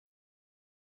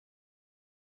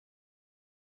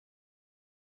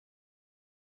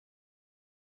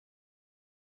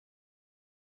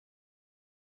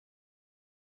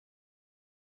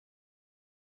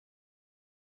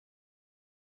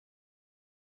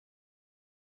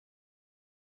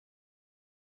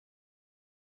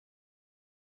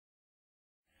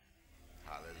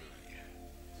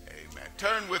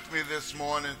Turn with me this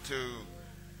morning to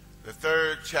the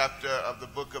 3rd chapter of the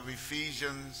book of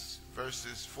Ephesians,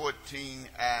 verses 14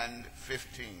 and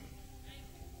 15.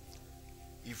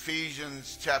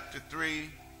 Ephesians chapter 3,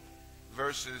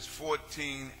 verses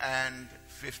 14 and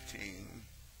 15.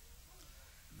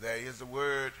 There is a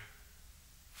word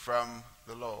from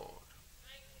the Lord.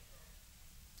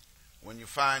 When you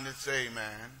find it, say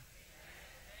amen.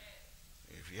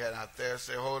 If you head out there,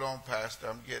 say, hold on, Pastor,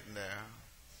 I'm getting there.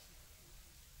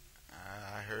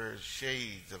 I heard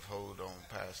shades of hold on,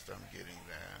 Pastor, I'm getting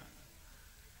there.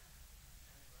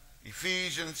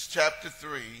 Ephesians chapter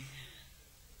 3,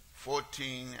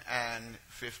 14 and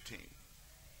 15.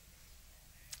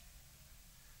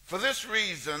 For this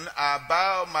reason I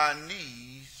bow my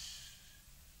knees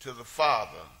to the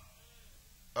Father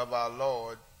of our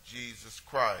Lord Jesus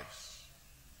Christ,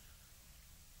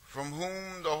 from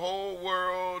whom the whole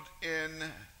world in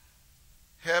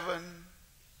heaven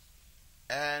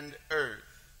and earth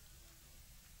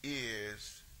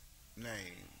is named.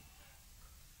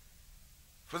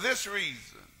 For this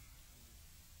reason,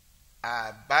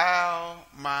 I bow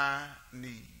my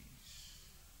knees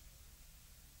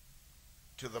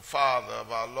to the Father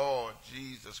of our Lord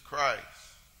Jesus Christ,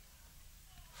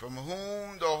 from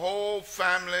whom the whole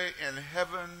family in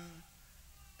heaven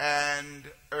and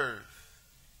earth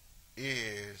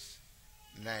is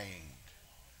named.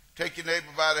 Take your neighbor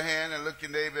by the hand and look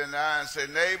your neighbor in the eye and say,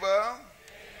 neighbor,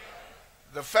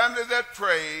 the family that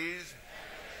prays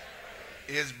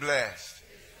is blessed.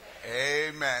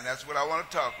 Amen. That's what I want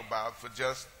to talk about for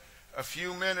just a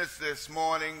few minutes this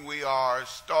morning. We are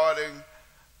starting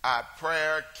our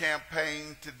prayer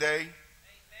campaign today.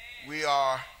 We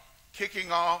are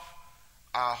kicking off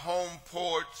our home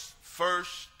port's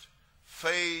first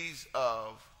phase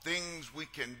of things we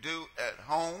can do at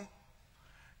home.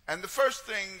 And the first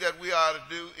thing that we ought to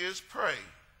do is pray.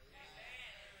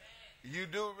 You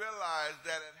do realize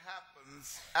that it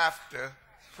happens after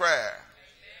prayer.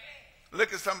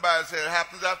 Look at somebody and say, it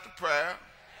happens after prayer.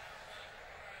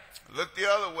 Look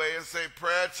the other way and say,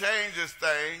 prayer changes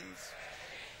things.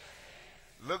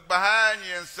 Look behind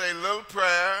you and say, little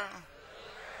prayer,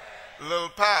 little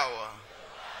power.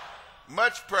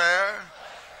 Much prayer,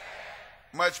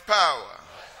 much power.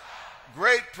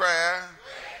 Great prayer,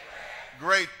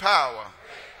 great power.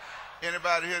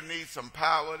 Anybody here need some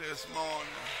power this morning?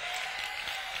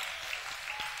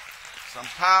 Some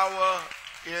power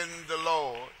in the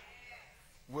Lord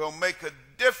will make a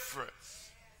difference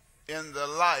in the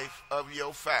life of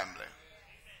your family.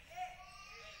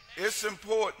 It's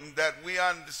important that we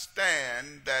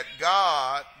understand that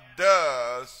God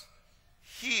does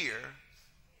hear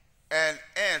and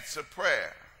answer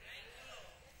prayer.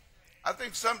 I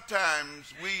think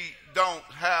sometimes we don't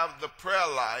have the prayer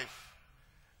life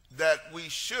that we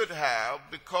should have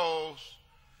because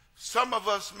some of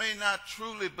us may not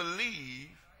truly believe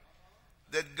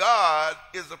that God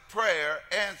is a prayer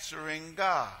answering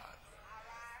God.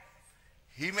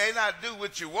 He may not do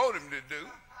what you want him to do,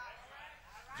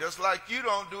 just like you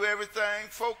don't do everything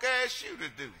folk ask you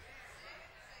to do.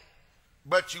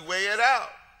 But you weigh it out.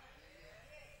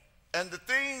 And the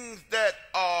things that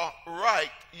are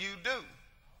right, you do.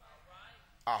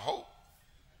 I hope.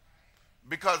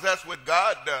 Because that's what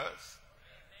God does.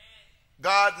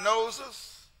 God knows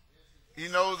us. He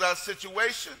knows our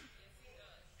situation.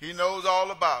 He knows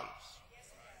all about us.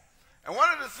 And one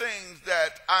of the things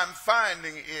that I'm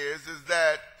finding is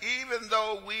that even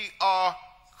though we are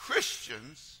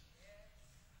Christians,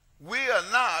 we are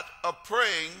not a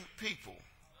praying people.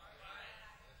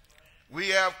 We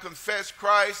have confessed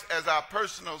Christ as our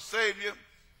personal Savior.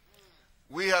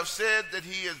 We have said that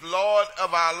he is Lord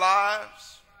of our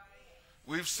lives.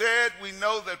 We've said we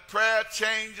know that prayer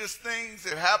changes things.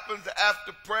 It happens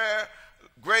after prayer.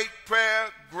 Great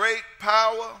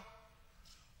power.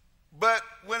 But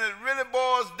when it really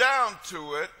boils down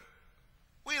to it,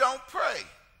 we don't pray.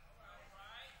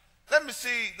 Let me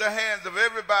see the hands of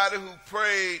everybody who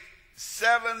prayed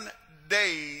 7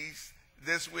 days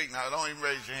this week. Now, don't even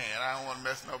raise your hand. I don't want to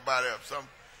mess nobody up.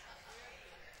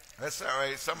 That's all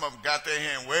right. Some of them got their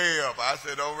hand way up. I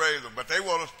said don't raise them, but they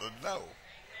want us to know.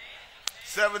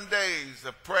 7 days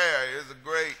of prayer is a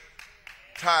great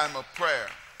time of prayer.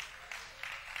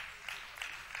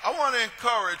 I want to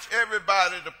encourage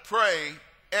everybody to pray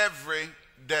every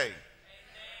day.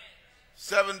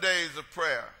 7 days of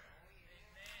prayer.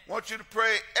 I want you to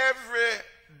pray every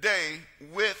day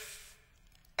with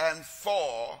and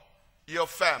for your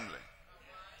family.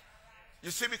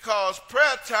 You see, because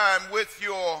prayer time with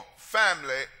your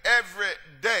family every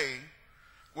day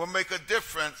will make a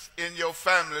difference in your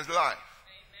family's life.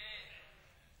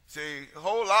 See, a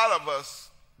whole lot of us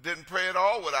didn't pray at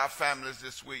all with our families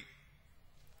this week.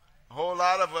 A whole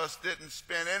lot of us didn't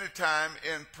spend any time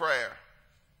in prayer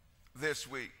this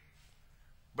week.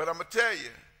 But I'm going to tell you,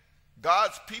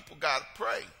 God's people got to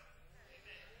pray.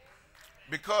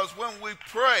 Because when we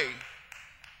pray,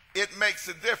 it makes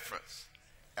a difference.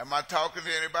 Am I talking to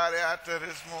anybody out there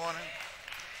this morning?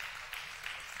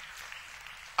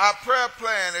 Our prayer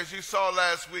plan, as you saw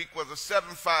last week, was a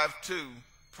 752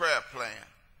 prayer plan.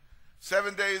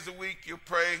 7 days a week you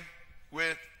pray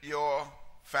with your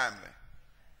family.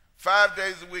 5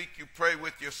 days a week you pray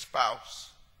with your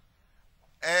spouse.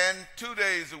 And 2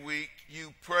 days a week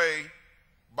you pray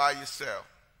by yourself.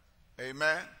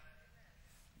 Amen?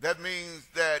 That means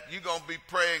that you're going to be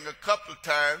praying a couple of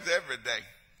times every day.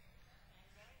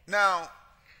 Now,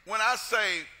 when I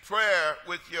say prayer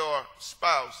with your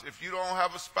spouse, if you don't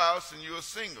have a spouse and you're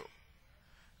single,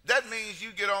 that means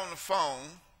you get on the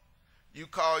phone, you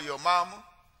call your mama,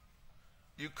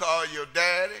 you call your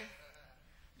daddy,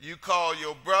 you call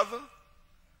your brother,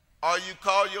 or you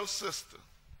call your sister.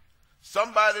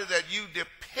 Somebody that you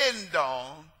depend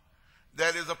on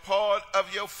that is a part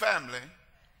of your family,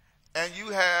 and you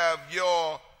have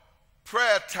your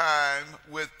prayer time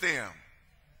with them.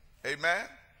 Amen?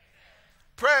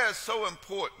 Prayer is so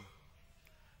important.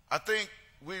 I think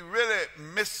we really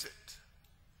miss it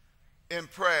in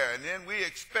prayer, and then we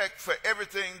expect for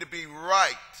everything to be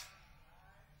right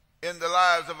in the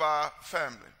lives of our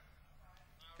family,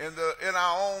 in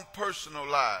our own personal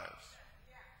lives.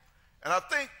 And I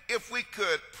think if we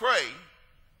could pray,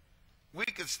 we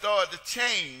could start to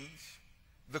change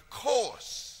the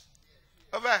course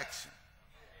of action.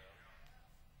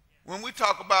 When we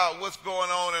talk about what's going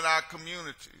on in our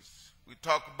communities, we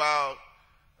talk about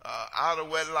out of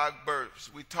wedlock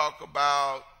births, we talk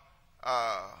about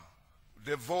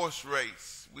divorce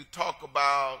rates, we talk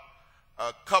about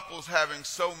couples having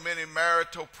so many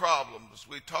marital problems,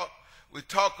 we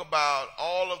talk about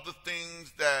all of the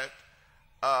things that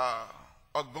are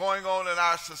going on in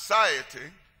our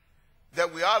society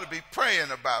that we ought to be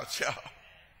praying about, y'all.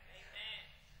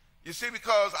 You see,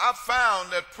 because I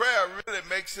found that prayer really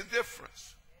makes a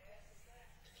difference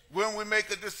when we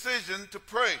make a decision to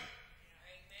pray.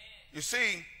 You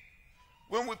see,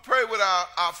 when we pray with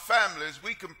our families,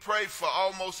 we can pray for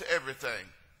almost everything.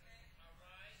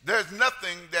 There's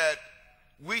nothing that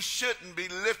we shouldn't be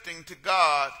lifting to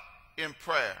God in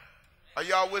prayer. Are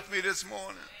y'all with me this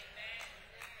morning?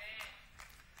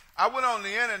 I went on the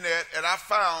internet and I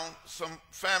found some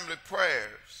family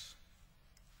prayers,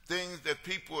 things that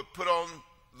people would put on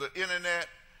the internet,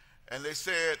 and they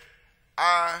said,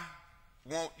 I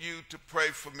want you to pray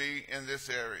for me in this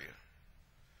area.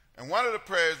 And one of the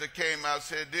prayers that came out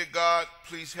said, Dear God,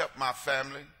 please help my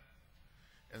family.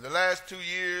 In the last 2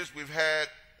 years, we've had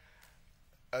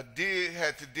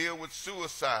to deal with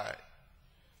suicide,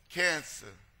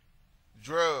 cancer,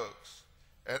 drugs,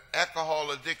 and alcohol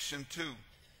addiction too.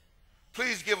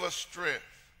 Please give us strength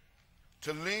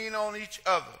to lean on each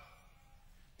other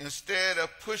instead of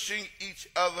pushing each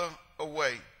other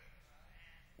away.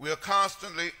 We are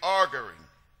constantly arguing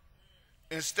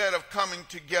instead of coming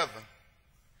together.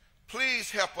 Please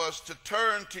help us to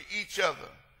turn to each other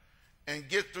and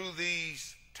get through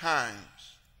these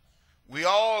times. We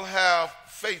all have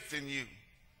faith in you.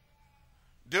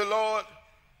 Dear Lord,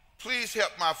 please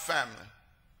help my family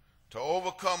to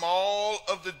overcome all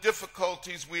of the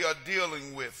difficulties we are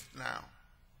dealing with now.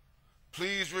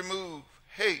 Please remove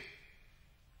hate,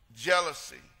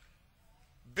 jealousy,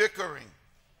 bickering,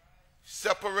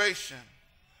 separation,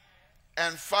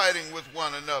 and fighting with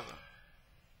one another.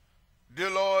 Dear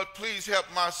Lord, please help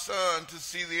my son to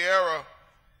see the error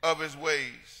of his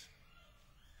ways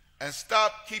and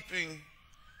stop keeping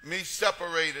me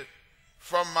separated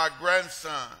from my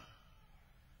grandson,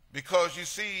 because you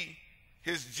see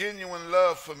his genuine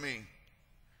love for me,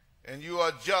 and you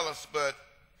are jealous, but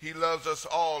he loves us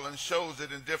all and shows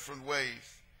it in different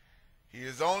ways. He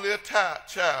is only a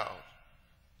child.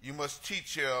 You must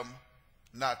teach him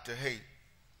not to hate.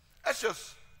 That's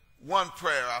just one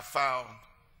prayer I found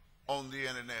on the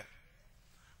internet.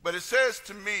 But it says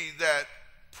to me that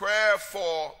prayer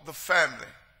for the family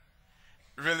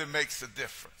really makes a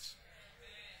difference.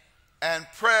 And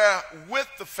prayer with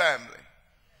the family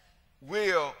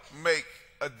will make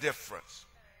a difference.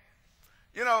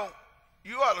 You know,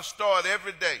 you ought to start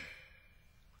every day.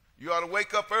 You ought to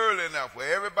wake up early enough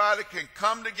where everybody can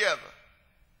come together,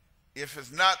 if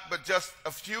it's not but just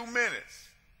a few minutes,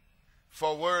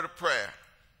 for a word of prayer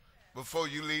before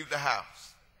you leave the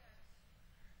house.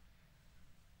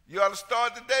 You ought to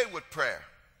start the day with prayer.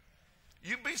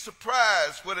 You'd be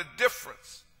surprised what a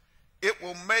difference it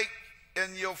will make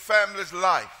in your family's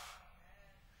life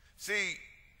See,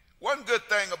 one good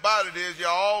thing about it is y'all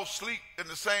all sleep in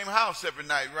the same house every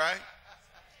night, right?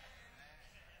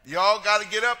 Y'all got to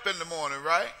get up in the morning,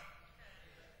 right?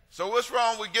 So what's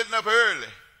wrong with getting up early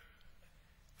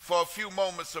for a few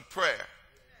moments of prayer?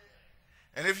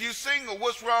 And if you're single,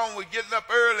 what's wrong with getting up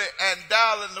early and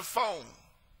dialing the phone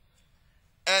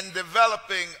and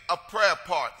developing a prayer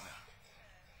partner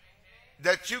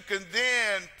that you can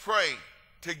then pray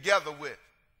together with?